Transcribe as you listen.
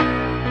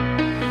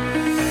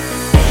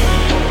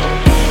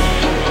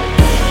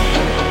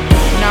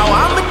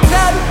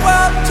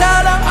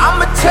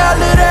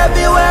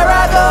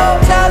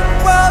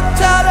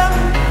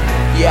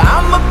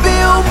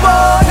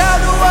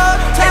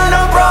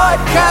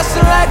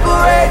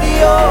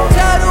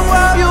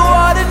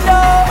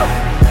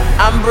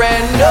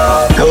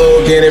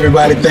again,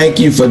 everybody. Thank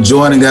you for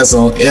joining us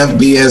on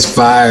FBS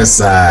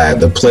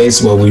Fireside, the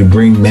place where we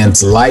bring men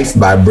to life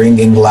by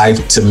bringing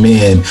life to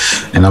men.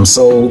 And I'm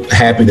so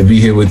happy to be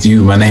here with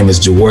you. My name is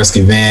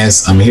Jaworski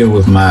Vance. I'm here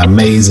with my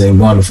amazing,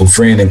 wonderful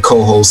friend and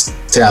co-host,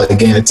 Tally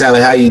Gaynor. Tally,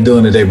 how you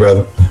doing today,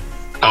 brother?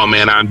 Oh,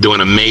 man, I'm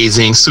doing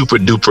amazing, super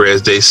duper,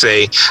 as they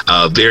say.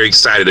 Very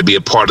excited to be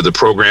a part of the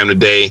program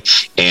today.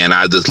 And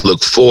I just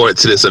look forward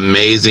to this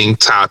amazing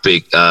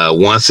topic.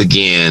 Once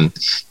again,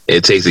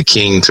 it takes a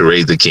king to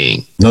raise a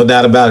king. No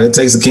doubt about it. It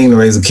takes a king to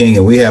raise a king.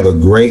 And we have a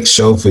great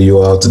show for you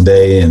all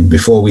today. And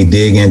before we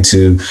dig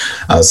into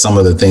some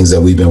of the things that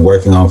we've been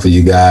working on for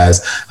you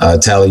guys,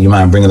 Tally, you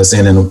mind bringing us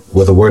in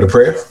with a word of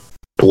prayer?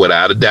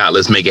 Without a doubt,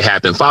 let's make it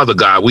happen. Father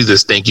God, we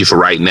just thank you for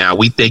right now.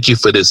 We thank you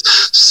for this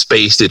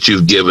space that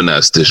you've given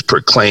us to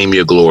proclaim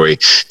your glory,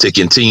 to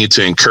continue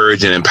to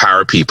encourage and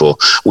empower people.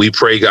 We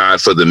pray,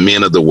 God, for the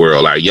men of the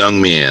world, our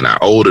young men, our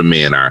older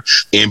men, our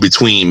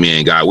in-between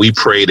men, God. We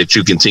pray that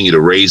you continue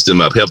to raise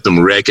them up, help them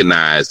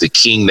recognize the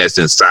king that's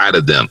inside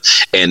of them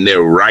and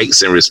their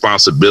rights and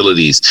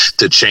responsibilities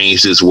to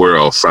change this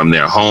world from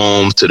their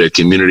home to their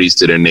communities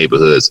to their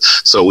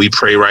neighborhoods. So we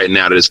pray right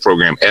now that this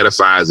program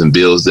edifies and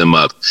builds them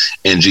up.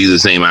 In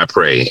Jesus' name I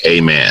pray.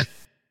 Amen.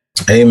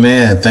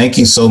 Amen. Thank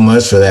you so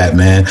much for that,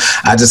 man.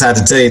 I just have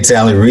to tell you,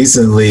 Tally,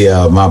 recently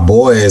my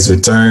boy has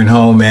returned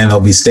home, man. He'll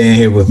be staying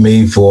here with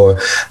me for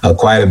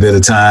quite a bit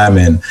of time.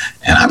 And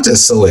I'm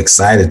just so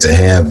excited to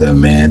have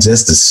them, man,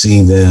 just to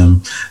see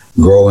them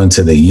grow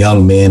into the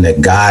young men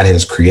that God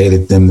has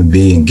created them to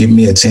be and give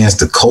me a chance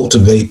to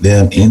cultivate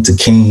them into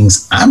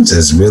kings. I'm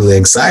just really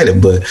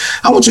excited, but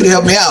I want you to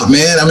help me out,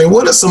 man. I mean,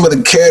 what are some of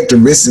the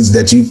characteristics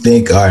that you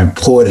think are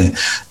important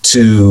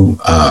to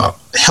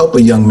help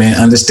a young man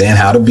understand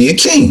how to be a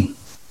king?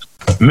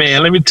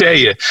 Man, let me tell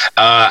you,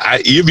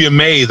 you'll be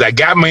amazed. I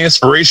got my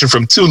inspiration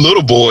from two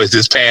little boys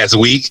this past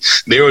week.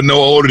 They were no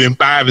older than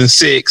 5 and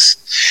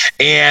 6.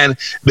 And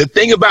the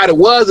thing about it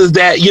is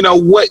that, you know,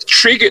 what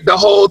triggered the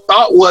whole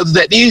thought was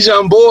that these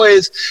young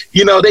boys,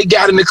 you know, they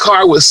got in the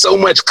car with so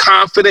much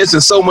confidence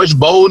and so much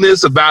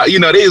boldness about, you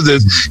know, they was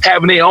just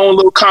having their own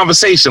little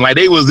conversation, like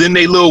they was in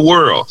their little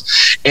world.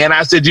 And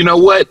I said, you know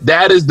what?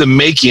 That is the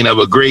making of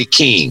a great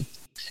king.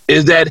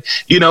 Is that,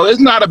 you know,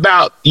 it's not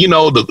about, you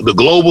know, the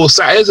global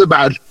side. It's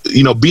about,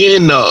 you know,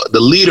 being the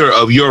leader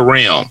of your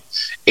realm.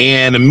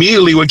 And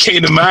immediately what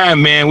came to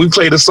mind, man, we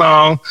played a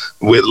song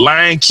with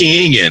Lion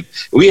King and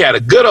we had a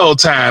good old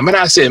time. And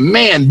I said,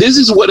 man, this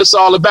is what it's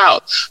all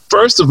about.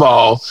 First of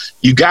all,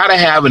 you got to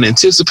have an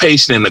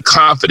anticipation and the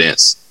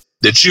confidence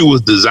that you was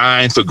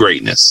designed for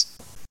greatness.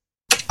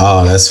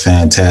 Oh, that's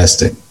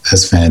fantastic.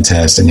 That's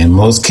fantastic. And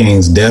most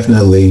kings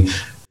definitely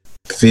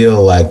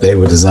feel like they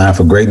were designed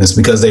for greatness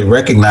because they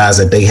recognize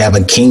that they have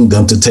a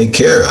kingdom to take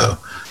care of.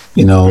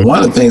 You know,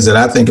 one of the things that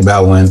I think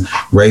about when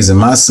raising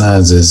my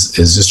sons is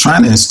just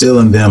trying to instill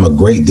in them a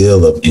great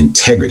deal of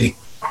integrity,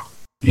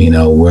 you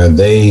know, where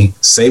they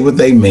say what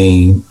they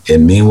mean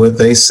and mean what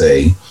they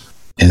say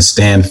and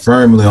stand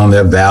firmly on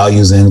their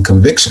values and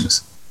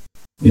convictions.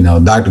 You know,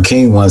 Dr.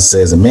 King once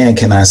says, a man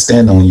cannot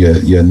stand on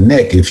your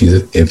neck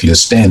if you're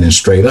standing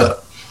straight up.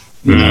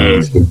 You know,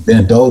 if you're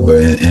bent over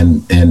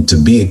and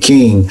to be a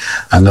king,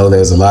 I know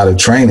there's a lot of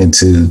training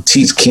to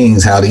teach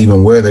kings how to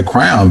even wear the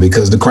crown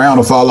because the crown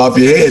will fall off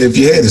your head if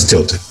your head is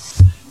tilted.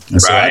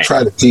 And so I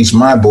try to teach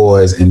my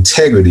boys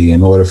integrity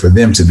in order for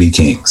them to be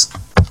kings.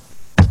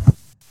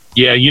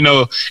 Yeah, you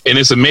know, and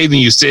it's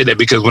amazing you said that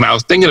because when I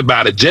was thinking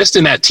about it, just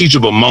in that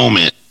teachable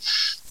moment,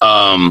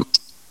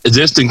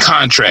 just in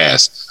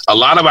contrast, a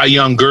lot of our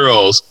young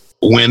girls,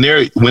 when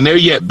they're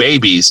yet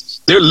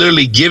babies, they're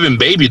literally given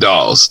baby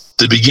dolls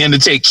to begin to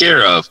take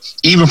care of,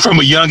 even from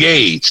a young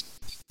age,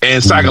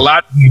 and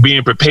psychologically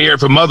being prepared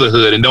for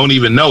motherhood and don't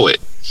even know it.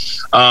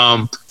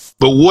 But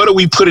what are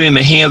we putting in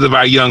the hands of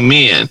our young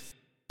men,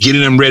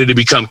 getting them ready to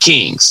become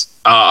kings?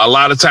 A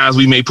lot of times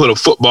we may put a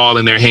football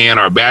in their hand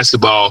or a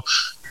basketball,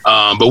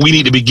 but we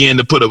need to begin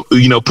to put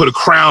a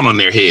crown on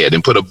their head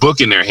and put a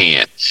book in their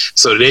hand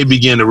so that they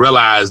begin to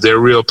realize their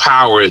real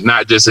power is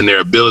not just in their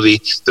ability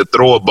to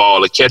throw a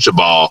ball or catch a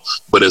ball,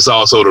 but it's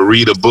also to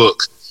read a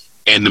book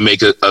and to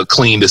make a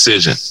clean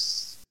decision.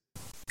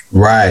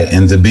 Right.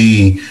 And to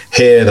be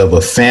head of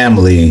a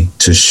family,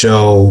 to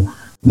show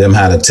them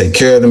how to take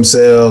care of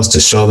themselves, to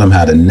show them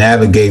how to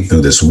navigate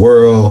through this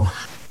world,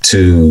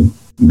 to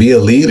be a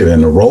leader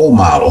and a role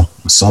model,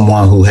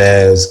 someone who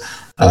has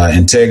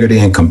integrity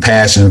and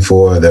compassion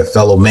for their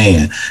fellow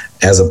man,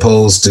 as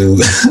opposed to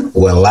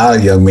what a lot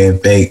of young men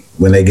think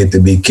when they get to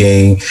be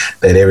king,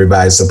 that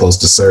everybody's supposed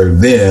to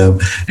serve them,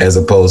 as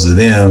opposed to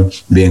them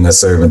being a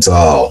servant to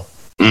all.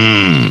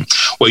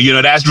 Well, you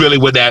know, that's really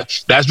what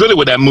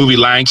that movie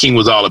Lion King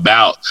was all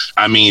about.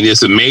 I mean,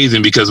 it's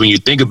amazing because when you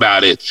think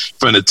about it,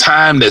 from the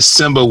time that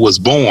Simba was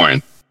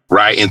born,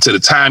 right, and to the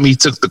time he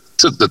took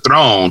the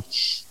throne,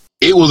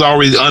 it was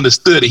already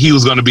understood that he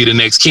was going to be the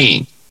next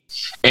king.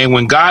 And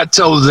when God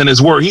tells us in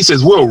his word, he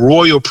says, we're a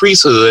royal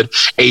priesthood,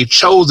 a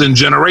chosen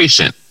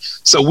generation.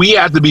 So we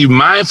have to be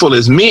mindful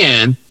as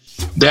men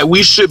that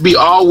we should be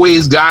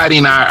always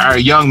guiding our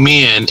young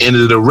men in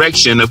the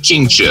direction of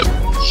kingship.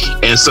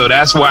 And so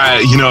that's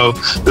why,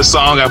 the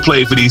song I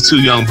played for these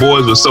two young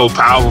boys was so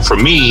powerful for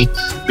me,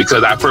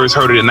 because I first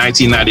heard it in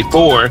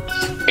 1994,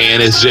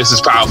 and it's just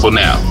as powerful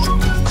now.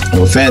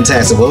 Well,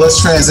 fantastic. Well,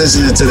 let's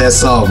transition into that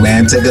song,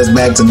 man. Take us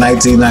back to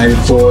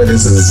 1994.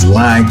 This is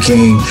Lion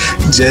King,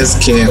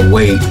 Just Can't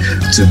Wait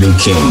to Be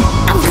King.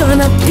 I'm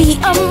gonna be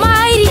a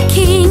mighty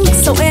king,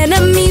 so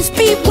enemies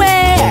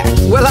beware.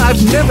 Well,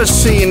 I've never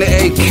seen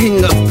a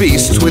king of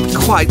beasts with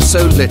quite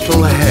so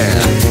little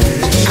hair.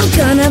 I'm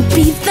gonna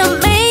be the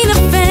main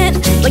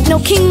event, like no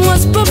king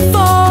was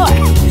before.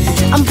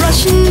 I'm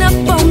brushing up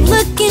on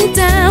looking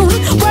down,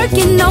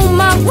 working on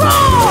my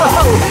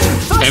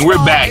role. And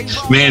we're back.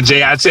 Man,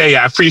 Jay, I tell you,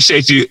 I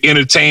appreciate you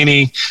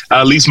entertaining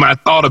at least my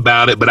thought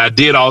about it, but I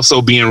did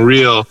also being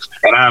real.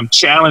 And I'm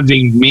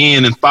challenging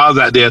men and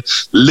fathers out there,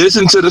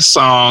 listen to the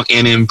song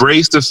and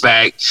embrace the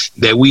fact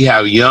that we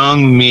have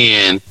young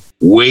men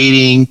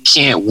waiting,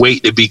 can't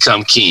wait to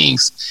become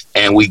kings.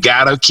 And we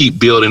got to keep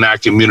building our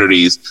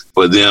communities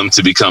for them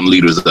to become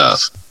leaders of.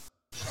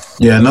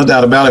 Yeah, no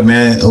doubt about it,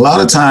 man. A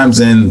lot of times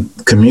in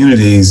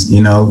communities,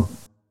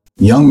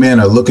 young men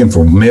are looking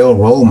for male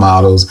role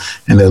models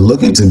and they're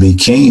looking to be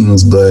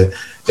kings. But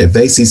if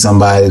they see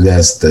somebody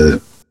that's the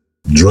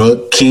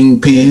drug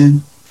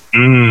kingpin,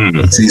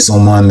 they see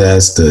someone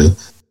that's the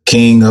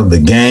king of the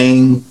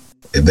gang,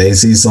 if they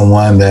see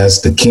someone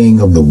that's the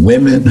king of the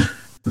women,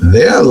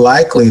 they're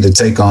likely to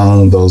take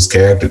on those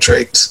character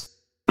traits.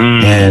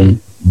 And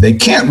they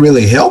can't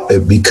really help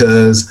it,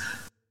 because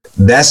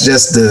that's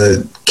just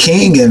the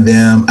king in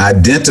them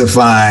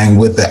identifying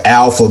with the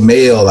alpha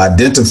male,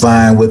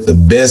 identifying with the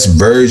best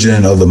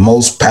version of the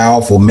most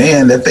powerful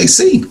man that they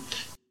see.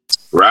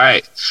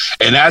 Right.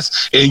 And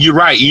you're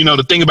right.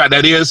 The thing about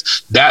that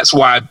is, that's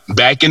why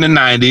back in the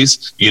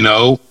 90s,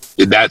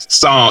 that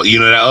song,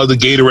 that other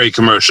Gatorade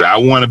commercial, I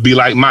want to be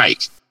like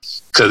Mike,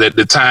 because at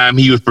the time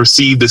he was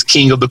perceived as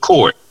king of the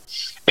court.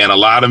 And a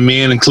lot of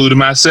men, including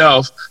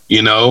myself,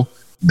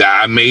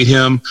 that I made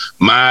him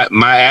my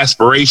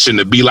aspiration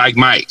to be like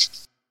Mike,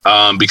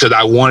 because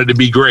I wanted to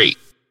be great.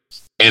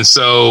 And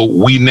so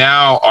we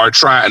now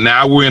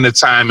we're in a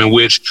time in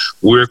which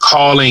we're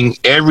calling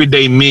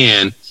everyday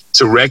men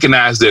to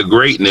recognize their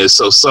greatness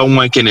so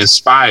someone can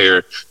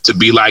inspire to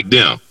be like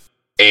them.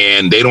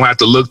 And they don't have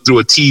to look through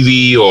a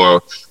TV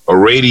or a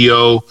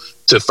radio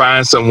to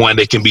find someone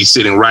that can be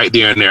sitting right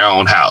there in their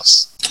own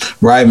house.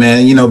 Right,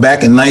 man.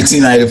 Back in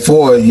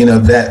 1994,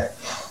 that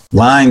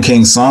Lion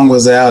King song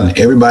was out and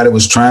everybody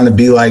was trying to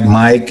be like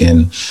Mike,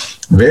 and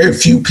very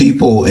few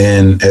people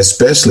in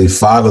especially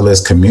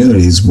fatherless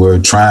communities were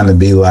trying to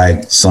be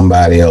like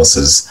somebody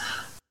else's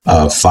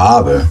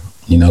father,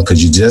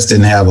 because you just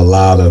didn't have a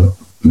lot of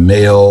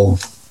male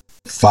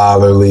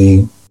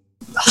fatherly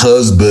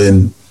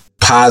husband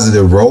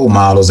positive role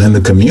models in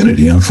the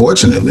community,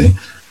 unfortunately.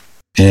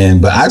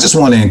 But I just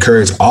want to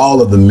encourage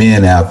all of the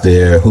men out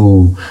there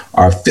who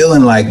are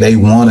feeling like they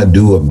want to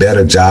do a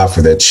better job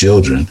for their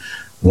children,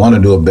 want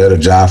to do a better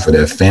job for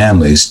their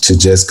families, to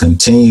just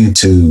continue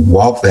to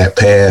walk that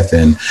path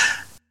and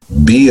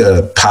be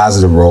a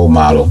positive role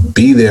model.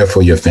 Be there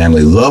for your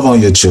family. Love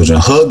on your children.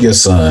 Hug your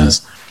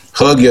sons.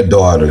 Hug your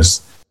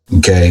daughters.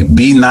 Okay.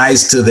 Be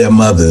nice to their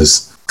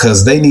mothers,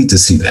 because they need to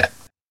see that.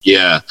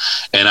 Yeah.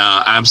 And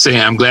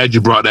I'm glad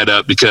you brought that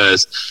up,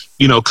 because,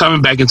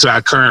 coming back into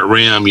our current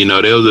realm,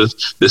 there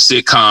was the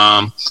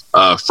sitcom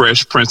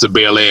Fresh Prince of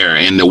Bel-Air,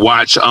 and to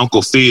watch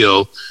Uncle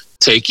Phil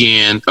take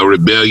in a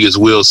rebellious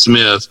Will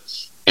Smith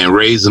and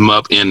raise him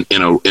up in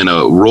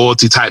a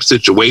royalty type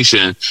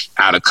situation,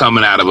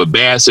 coming out of a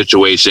bad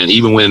situation,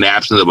 even when in the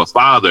absence of a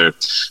father,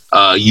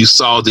 you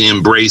saw the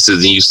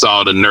embraces and you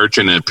saw the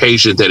nurturing and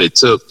patience that it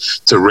took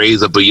to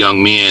raise up a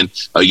young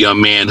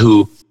man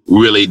who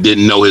really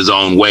didn't know his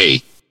own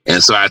way.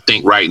 And so I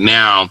think right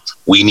now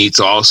we need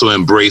to also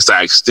embrace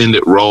our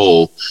extended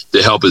role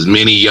to help as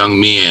many young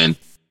men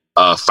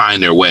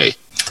find their way.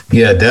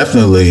 Yeah,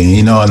 definitely.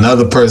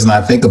 Another person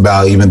I think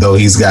about, even though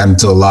he's gotten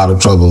into a lot of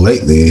trouble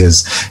lately,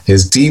 his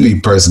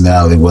TV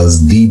personality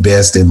was the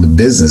best in the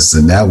business,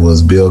 and that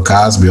was Bill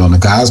Cosby on The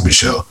Cosby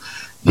Show.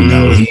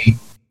 He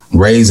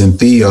raising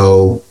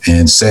Theo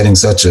and setting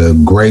such a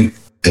great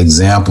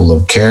example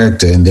of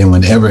character. And then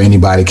whenever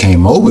anybody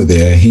came over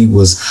there, he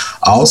was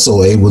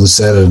also able to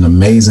set an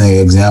amazing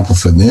example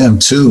for them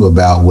too,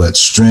 about what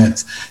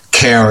strength,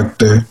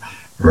 character,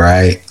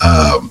 right?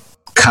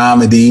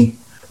 Comedy,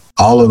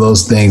 all of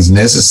those things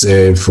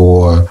necessary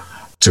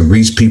to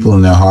reach people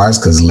in their hearts,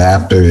 because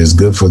laughter is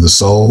good for the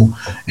soul.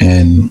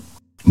 And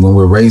when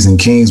we're raising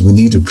kings, we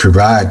need to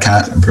provide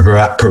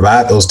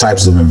those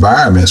types of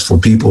environments for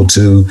people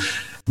to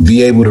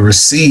be able to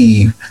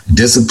receive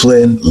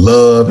discipline,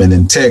 love, and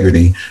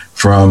integrity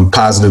from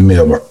positive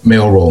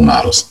male role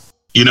models.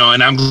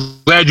 And I'm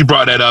glad you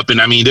brought that up.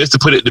 And I mean, just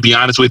to be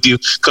honest with you,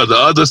 because the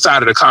other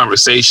side of the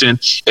conversation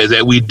is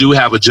that we do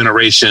have a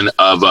generation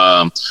of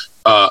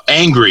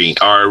angry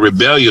or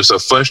rebellious or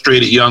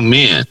frustrated young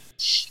men.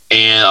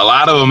 And a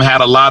lot of them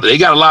they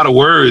got a lot of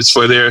words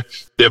for their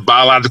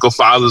biological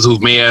fathers who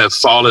may have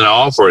fallen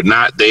off or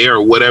not there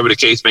or whatever the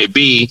case may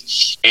be.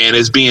 And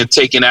it's being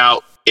taken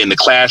out in the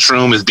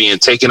classroom, is being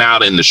taken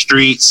out in the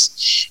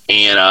streets.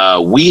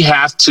 And we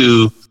have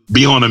to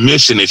be on a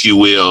mission, if you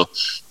will,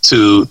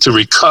 to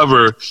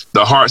recover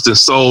the hearts and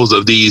souls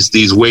of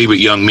these wayward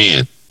young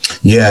men.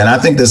 Yeah, and I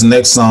think this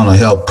next song will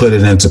help put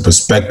it into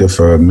perspective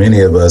for many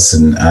of us.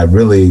 And I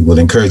really would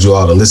encourage you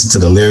all to listen to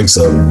the lyrics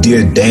of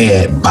Dear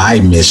Dad by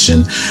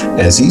Mission,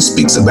 as he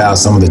speaks about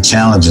some of the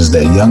challenges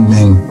that young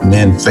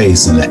men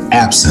face in the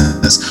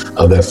absence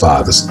of their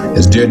fathers.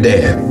 It's Dear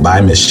Dad by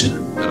Mission.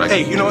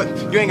 Hey, you know what?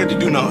 You ain't got to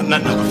do nothing,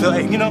 Uncle Phil.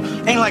 Hey, you know,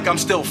 ain't like I'm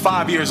still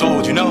 5 years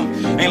old, you know?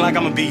 Ain't like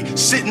I'm gonna be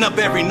sitting up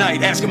every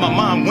night asking my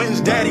mom,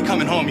 when's Daddy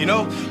coming home, you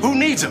know? Who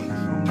needs him?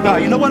 Nah,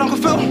 you know what, Uncle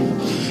Phil?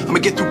 I'm gonna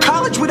get through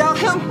college without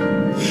him.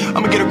 I'm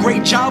gonna get a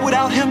great job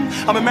without him.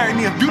 I'm gonna marry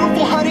me a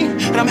beautiful honey,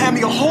 and I'm having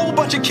me a whole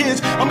bunch of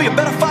kids. I'm gonna be a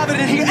better father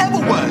than he ever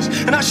was.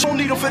 And I sure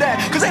need him for that,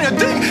 because ain't a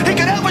thing he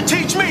could ever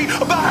teach me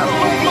about how to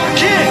love my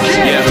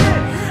kid. Yeah,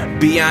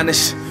 be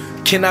honest.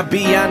 Can I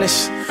be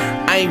honest?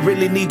 I ain't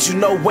really need you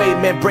no way,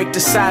 man, break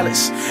the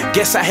silence.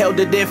 Guess I held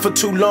it in for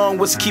too long,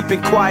 was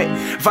keeping quiet.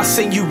 If I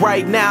seen you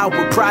right now, I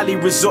would probably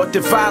resort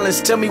to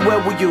violence. Tell me, where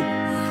were you?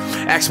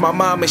 Ask my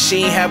mom and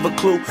she ain't have a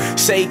clue.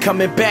 Say he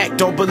coming back,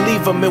 don't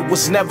believe him, it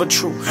was never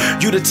true.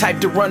 You the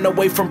type to run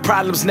away from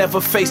problems, never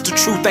face the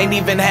truth. Ain't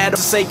even had to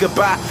say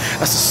goodbye,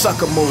 that's a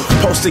sucker move.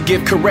 Supposed to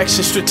give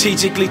correction,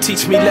 strategically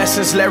teach me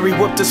lessons. Larry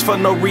whooped us for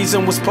no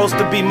reason, was supposed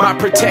to be my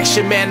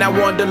protection. Man, I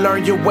wanted to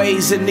learn your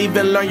ways and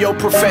even learn your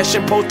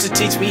profession. Supposed to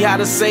teach me how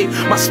to save,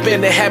 my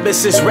spending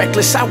habits is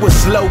reckless. I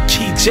was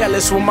low-key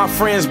jealous when my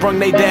friends brung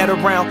they dad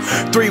around.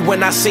 3,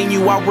 when I seen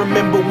you, I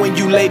remember when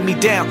you laid me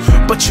down.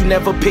 But you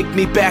never picked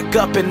me back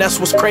up, and that's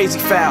what's crazy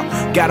foul.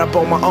 Got up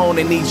on my own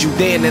and need you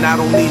then, and I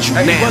don't need you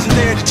now. He wasn't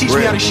there to teach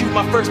me how to shoot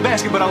my first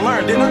basket, but I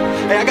learned, didn't I?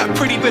 Hey, I got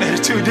pretty good at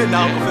it too, didn't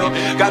I, Uncle Phil?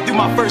 Got through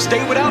my first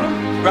date without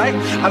him, right?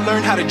 I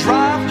learned how to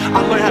drive,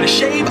 I learned how to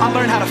shave, I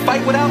learned how to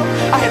fight without him.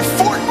 I had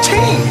 14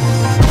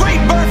 great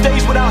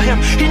birthdays without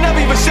him. He never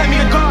even sent me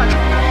a card.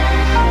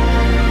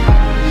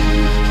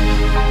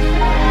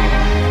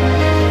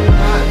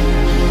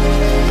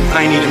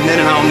 I ain't need him then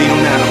and I don't need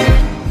him now.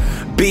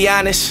 Be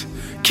honest.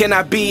 Can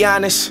I be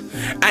honest?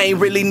 I ain't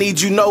really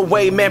need you no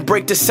way, man,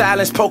 break the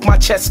silence, poke my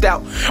chest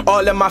out.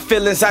 All of my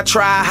feelings I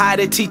try to hide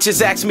it.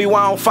 Teachers ask me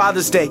why on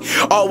Father's Day.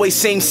 Always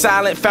seemed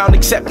silent, found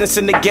acceptance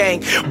in the gang.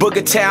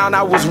 Booger Town,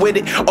 I was with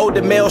it.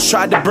 Older males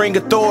tried to bring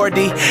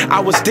authority. I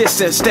was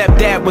distant,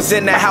 stepdad was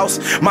in the house.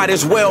 Might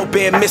as well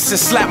been missing,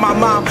 slap my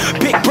mom.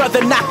 Big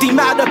brother knocked him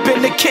out up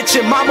in the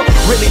kitchen. Mama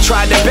really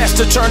tried their best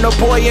to turn a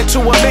boy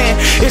into a man.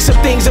 It's some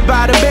things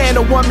about a man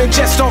a woman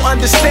just don't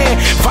understand.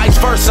 Vice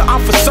versa,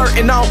 I'm for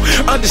certain on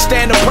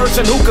understand a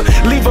person who could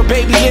leave a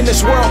baby in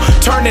this world,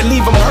 turn and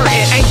leave him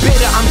hurting. Ain't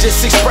bitter, I'm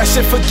just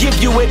expressing.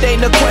 Forgive you, it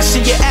ain't a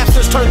question. Your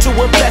absence turned to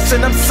a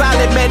blessing. I'm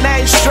silent, man,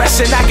 I ain't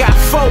stressing. I got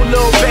 4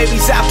 little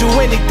babies, I'll do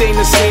anything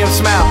to see them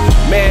smile.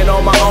 Man,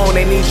 on my own,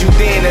 they need you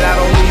then, and I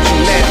don't need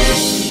you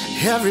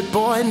now. Every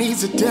boy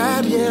needs a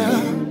dad, yeah,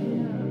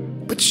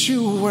 but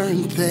you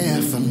weren't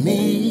there for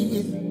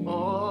me.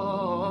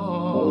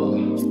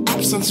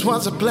 Absence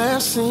was a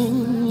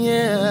blessing,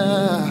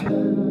 yeah.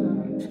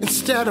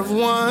 Instead of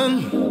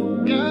 1,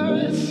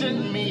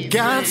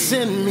 God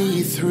sent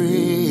me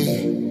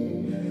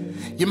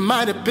 3. You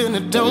might have been a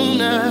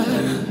donor,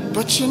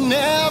 but you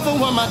never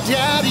were my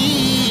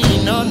daddy.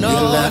 No, you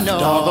left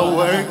all the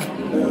work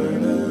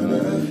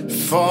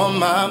for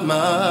my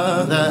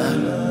mother.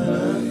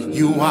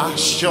 You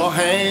washed your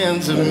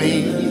hands of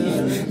me,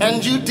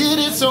 and you did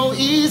it so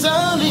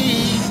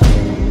easily.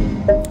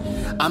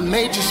 I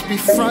may just be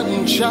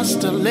fronting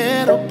just a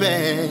little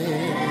bit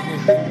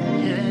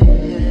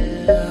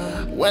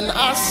when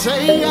I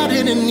say I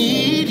didn't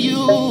need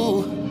you,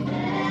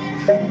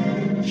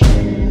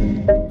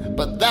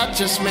 but that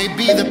just may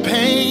be the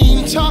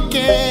pain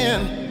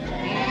talking.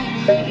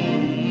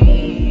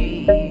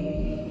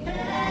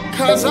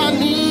 'Cause I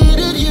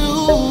needed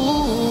you.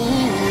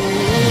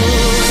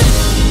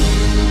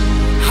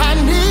 I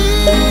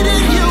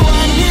needed you,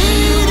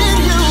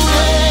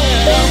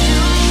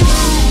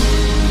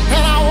 yeah.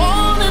 And I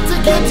wanted to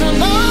get to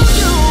know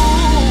you.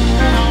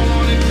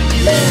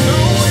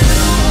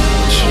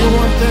 You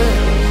weren't there.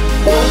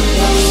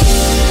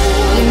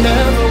 You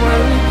never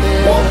were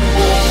there.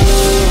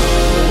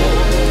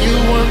 You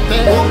weren't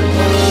there.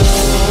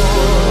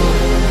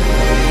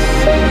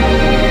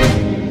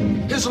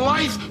 His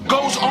life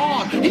goes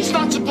on. He's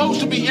not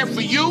supposed to be here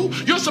for you.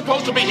 You're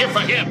supposed to be here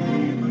for him.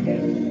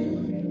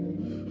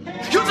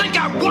 You think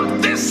I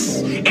want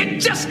this?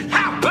 It just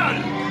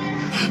happened.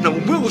 Now,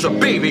 when Will was a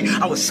baby,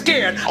 I was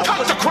scared.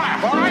 Cut the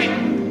crap, all right?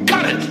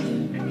 Cut it.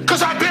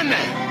 Because I've been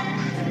there.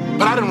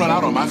 But I didn't run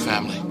out on my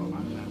family.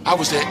 I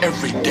was there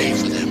every day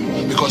for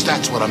them, because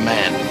that's what a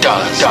man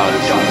does.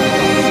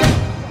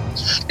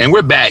 And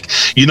we're back.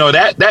 You know,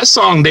 that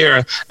song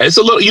there, it's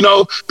a little, you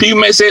know, people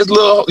may say it's a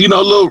little, you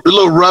know, a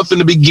little rough in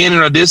the beginning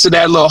or this or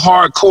that, a little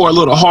hardcore, a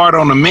little hard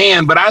on the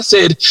man. But I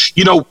said,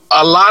 you know,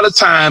 a lot of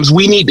times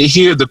we need to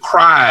hear the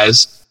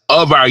cries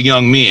of our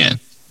young men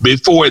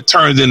before it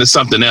turns into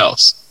something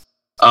else.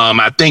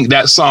 I think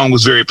that song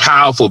was very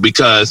powerful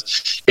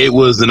because it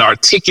was an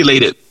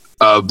articulated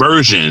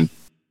version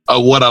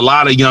of what a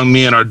lot of young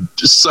men are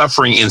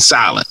suffering in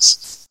silence.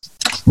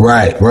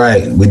 Right.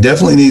 We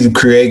definitely need to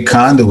create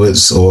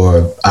conduits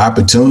or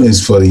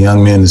opportunities for the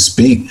young men to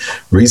speak.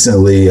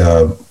 Recently,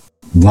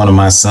 one of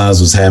my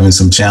sons was having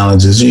some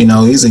challenges. You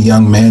know, he's a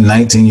young man,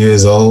 19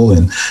 years old,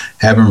 and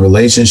having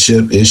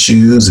relationship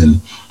issues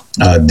and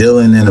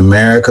dealing in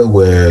America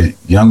where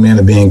young men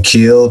are being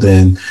killed.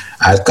 And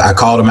I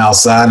called him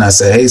outside and I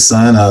said, "Hey,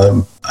 son,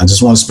 I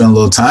just want to spend a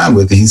little time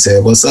with you." He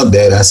said, "What's up,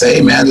 Dad?" I said,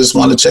 "Hey, man, I just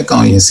want to check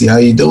on you and see how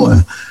you're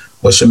doing.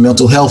 What's your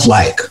mental health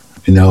like?"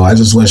 You know, I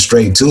just went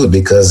straight to it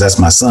because that's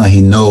my son. He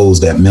knows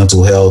that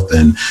mental health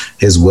and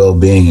his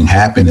well-being and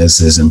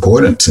happiness is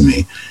important to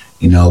me,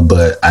 you know,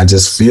 but I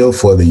just feel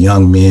for the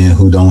young men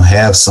who don't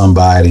have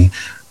somebody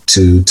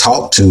to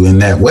talk to in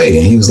that way.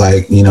 And he was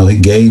like, you know, he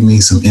gave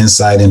me some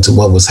insight into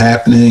what was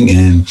happening,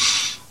 and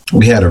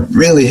we had a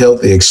really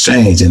healthy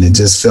exchange, and it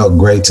just felt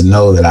great to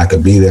know that I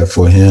could be there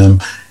for him.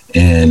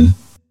 And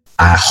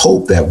I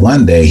hope that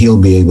one day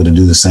he'll be able to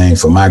do the same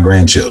for my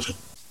grandchildren.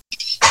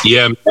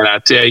 Yeah, and I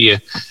tell you,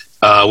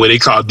 what they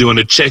call doing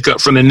a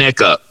checkup from the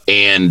neck up.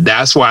 And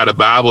that's why the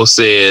Bible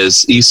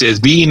says, he says,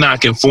 "Be ye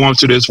not conformed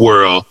to this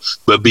world,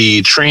 but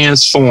be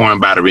transformed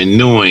by the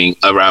renewing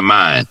of our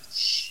mind."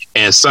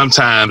 And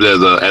sometimes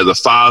as a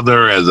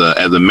father, as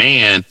a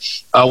man,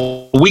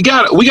 we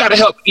gotta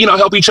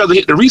help each other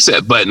hit the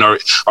reset button, or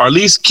at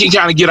least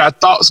kind of get our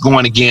thoughts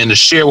going again to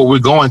share what we're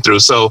going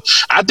through. So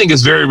I think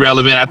it's very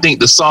relevant. I think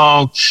the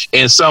song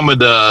and some of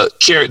the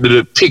character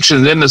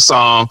depictions in the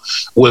song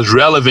was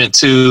relevant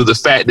to the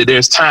fact that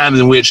there's times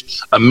in which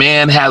a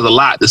man has a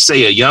lot to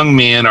say, a young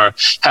man or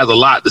has a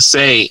lot to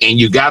say, and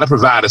you got to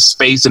provide a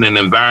space and an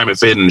environment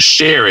for him to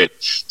share it,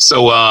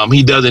 so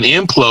he doesn't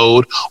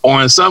implode,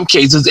 or in some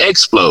cases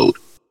explode.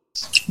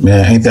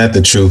 Man, ain't that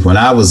the truth? When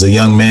I was a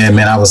young man,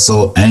 I was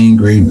so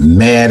angry,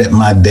 mad at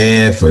my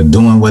dad for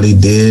doing what he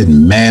did,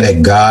 mad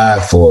at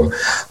God for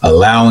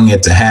allowing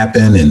it to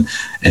happen,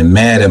 and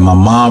mad at my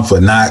mom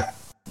for not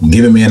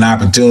giving me an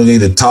opportunity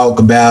to talk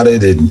about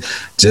it, and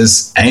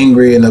just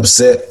angry and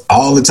upset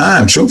all the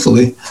time,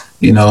 truthfully,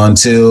 you know,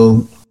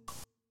 until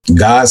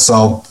God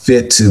saw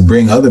fit to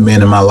bring other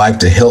men in my life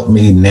to help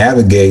me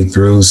navigate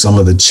through some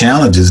of the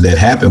challenges that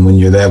happen when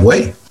you're that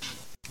way.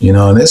 You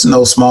know, and it's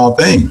no small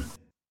thing.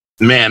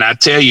 Man, I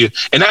tell you,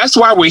 and that's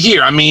why we're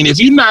here. I mean, if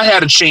you've not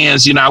had a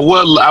chance, you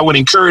know, I would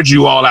encourage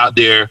you all out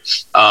there,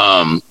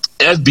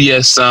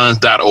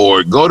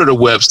 fbssons.org. Go to the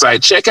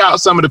website, check out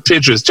some of the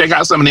pictures, check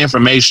out some of the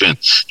information,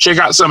 check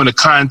out some of the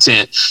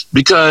content,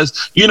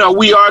 because, you know,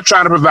 we are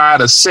trying to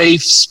provide a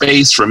safe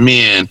space for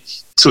men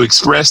to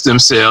express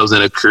themselves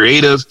in a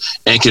creative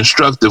and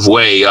constructive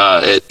way.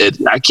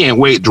 I can't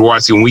wait,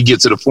 Jaworski, when we get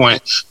to the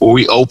point where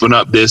we open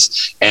up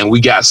this and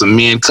we got some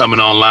men coming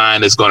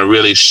online that's going to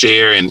really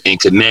share and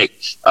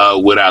connect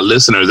with our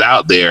listeners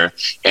out there.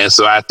 And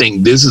so I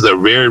think this is a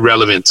very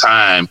relevant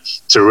time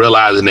to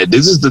realizing that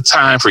this is the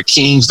time for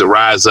kings to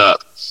rise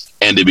up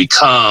and to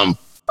become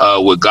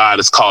what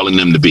God is calling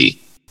them to be.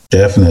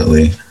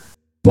 Definitely.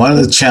 One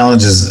of the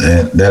challenges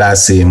that I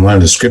see, and one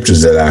of the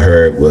scriptures that I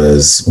heard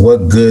was,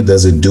 "What good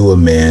does it do a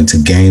man to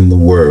gain the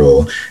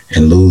world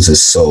and lose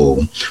his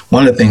soul?"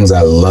 One of the things I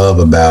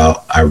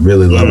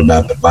really love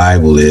about the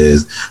Bible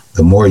is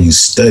the more you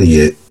study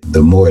it,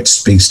 the more it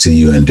speaks to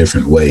you in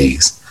different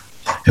ways.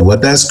 And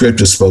what that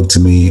scripture spoke to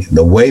me,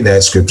 the way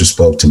that scripture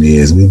spoke to me,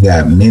 is we've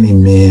got many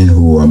men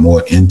who are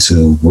more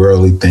into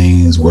worldly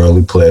things,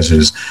 worldly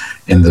pleasures,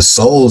 and the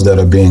souls that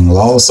are being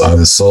lost are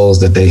the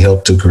souls that they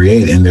help to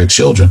create in their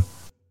children.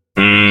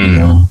 You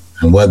know,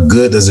 and what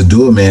good does it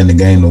do a man to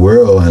gain the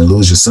world and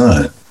lose your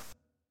son?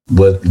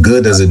 What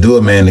good does it do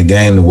a man to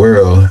gain the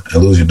world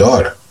and lose your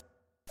daughter?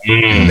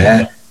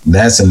 And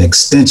that's an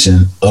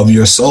extension of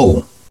your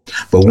soul.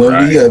 But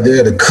when we are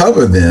there to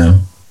cover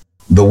them,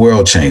 the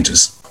world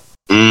changes.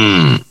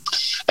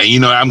 And, you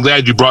know, I'm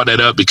glad you brought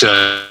that up,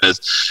 because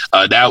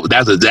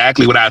that's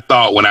exactly what I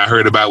thought when I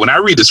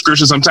read the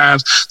scripture.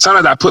 Sometimes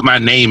I put my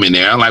name in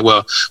there. I'm like,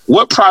 well,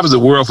 what profits the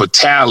world for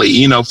tally,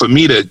 you know, for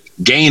me to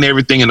gain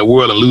everything in the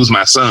world and lose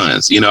my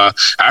sons? You know,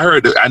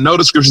 I know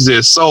the scripture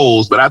says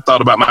souls, but I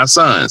thought about my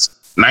sons,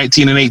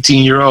 19 and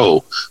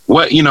 18-year-old.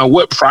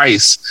 What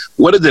price,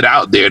 what is it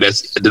out there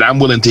that I'm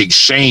willing to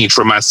exchange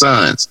for my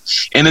sons?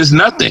 And it's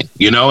nothing,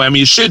 you know, I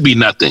mean, it should be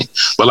nothing.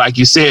 But like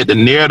you said, the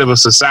narrative of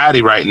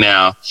society right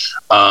now,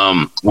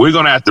 we're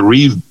going to have to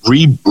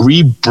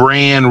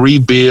rebrand,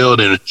 rebuild,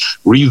 and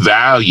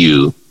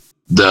revalue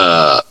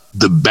the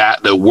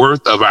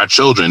worth of our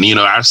children. You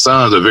know, our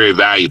sons are very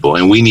valuable,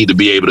 and we need to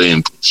be able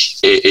to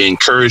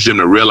encourage them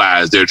to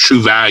realize their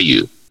true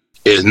value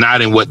is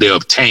not in what they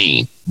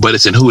obtain, but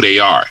it's in who they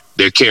are,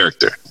 their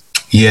character.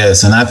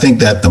 Yes, and I think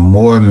that the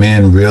more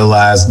men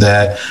realize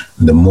that,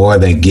 the more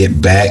they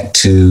get back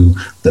to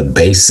the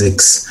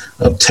basics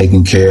of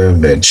taking care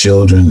of their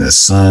children, their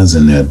sons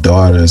and their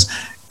daughters,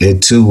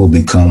 it too will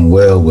become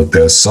well with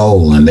their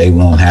soul, and they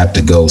won't have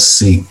to go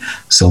seek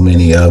so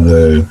many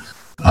other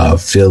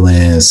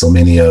fill-ins, so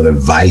many other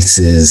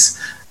vices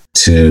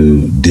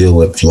to deal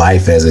with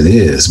life as it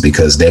is,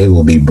 because they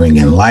will be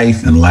bringing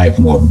life and life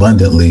more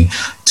abundantly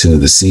to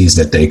the seeds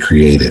that they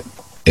created.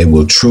 It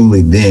will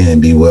truly then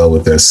be well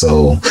with their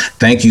soul.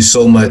 Thank you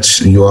so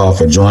much, you all,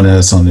 for joining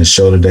us on this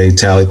show today.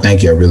 Tally,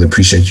 thank you. I really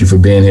appreciate you for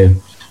being here.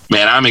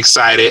 Man, I'm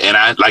excited. And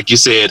I, like you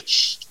said,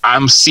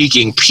 I'm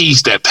seeking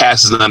peace that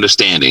passes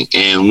understanding.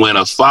 And when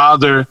a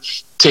father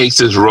takes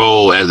his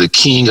role as a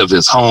king of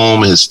his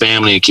home, his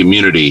family, and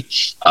community,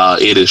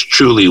 it is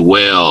truly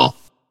well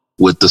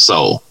with the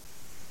soul.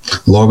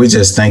 Lord, we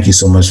just thank you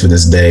so much for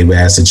this day. We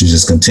ask that you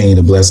just continue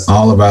to bless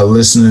all of our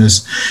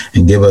listeners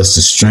and give us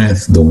the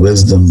strength, the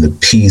wisdom, the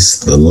peace,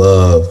 the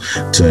love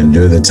to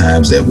endure the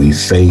times that we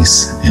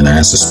face. And I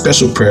ask a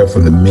special prayer for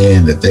the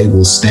men, that they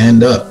will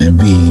stand up and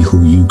be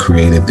who you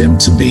created them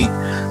to be.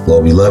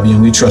 Lord, we love you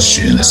and we trust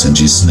you. And it's in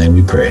Jesus' name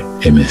we pray.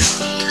 Amen.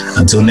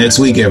 Until next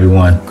week,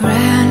 everyone.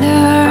 Grand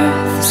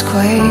earth has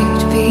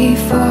quaked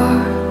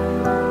before,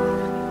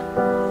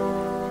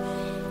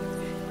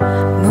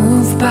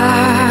 moved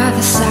by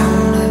the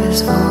sound of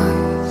his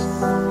voice,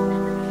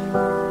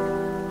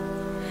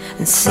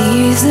 and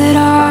seas that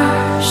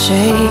are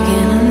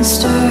shaken and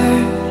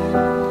stirred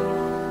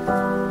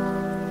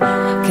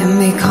can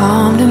be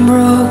calmed and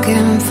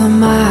broken for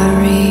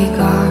my reason.